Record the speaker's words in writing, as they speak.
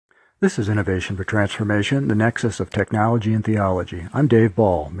This is Innovation for Transformation, the nexus of technology and theology. I'm Dave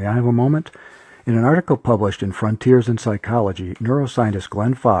Ball. May I have a moment? In an article published in Frontiers in Psychology, neuroscientist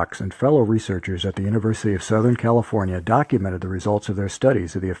Glenn Fox and fellow researchers at the University of Southern California documented the results of their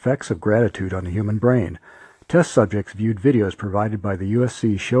studies of the effects of gratitude on the human brain. Test subjects viewed videos provided by the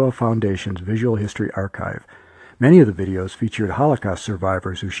USC Shoah Foundation's Visual History Archive. Many of the videos featured Holocaust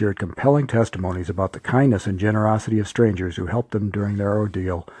survivors who shared compelling testimonies about the kindness and generosity of strangers who helped them during their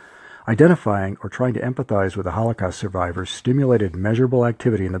ordeal. Identifying or trying to empathize with the Holocaust survivors stimulated measurable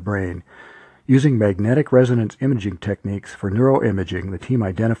activity in the brain. Using magnetic resonance imaging techniques for neuroimaging, the team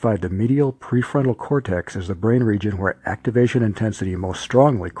identified the medial prefrontal cortex as the brain region where activation intensity most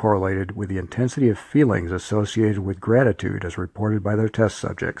strongly correlated with the intensity of feelings associated with gratitude as reported by their test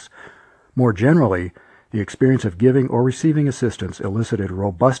subjects. More generally, the experience of giving or receiving assistance elicited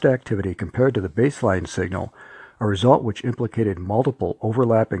robust activity compared to the baseline signal, a result which implicated multiple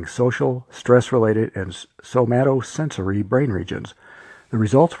overlapping social, stress-related, and somatosensory brain regions. The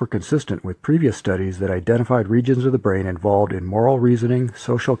results were consistent with previous studies that identified regions of the brain involved in moral reasoning,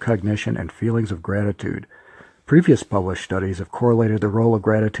 social cognition, and feelings of gratitude. Previous published studies have correlated the role of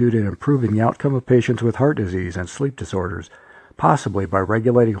gratitude in improving the outcome of patients with heart disease and sleep disorders, possibly by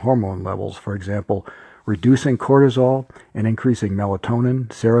regulating hormone levels, for example, reducing cortisol and increasing melatonin,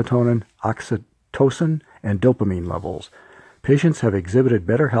 serotonin, oxytocin, and dopamine levels. Patients have exhibited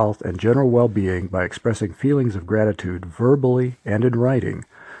better health and general well-being by expressing feelings of gratitude verbally and in writing.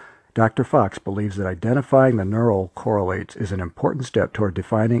 Dr. Fox believes that identifying the neural correlates is an important step toward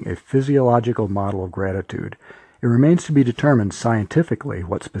defining a physiological model of gratitude. It remains to be determined scientifically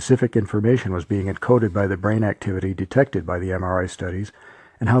what specific information was being encoded by the brain activity detected by the MRI studies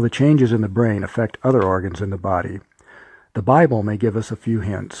and how the changes in the brain affect other organs in the body. The Bible may give us a few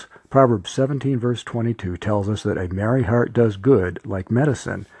hints. Proverbs 17 verse 22 tells us that a merry heart does good like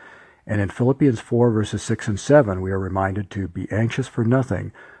medicine. And in Philippians 4 verses 6 and 7 we are reminded to be anxious for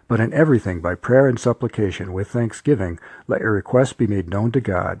nothing, but in everything by prayer and supplication with thanksgiving let your requests be made known to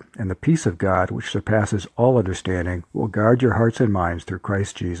God, and the peace of God which surpasses all understanding will guard your hearts and minds through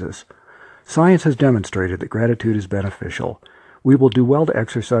Christ Jesus. Science has demonstrated that gratitude is beneficial. We will do well to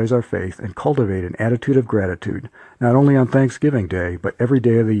exercise our faith and cultivate an attitude of gratitude, not only on Thanksgiving Day, but every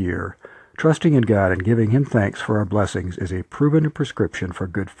day of the year. Trusting in God and giving Him thanks for our blessings is a proven prescription for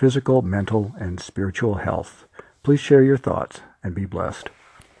good physical, mental, and spiritual health. Please share your thoughts and be blessed.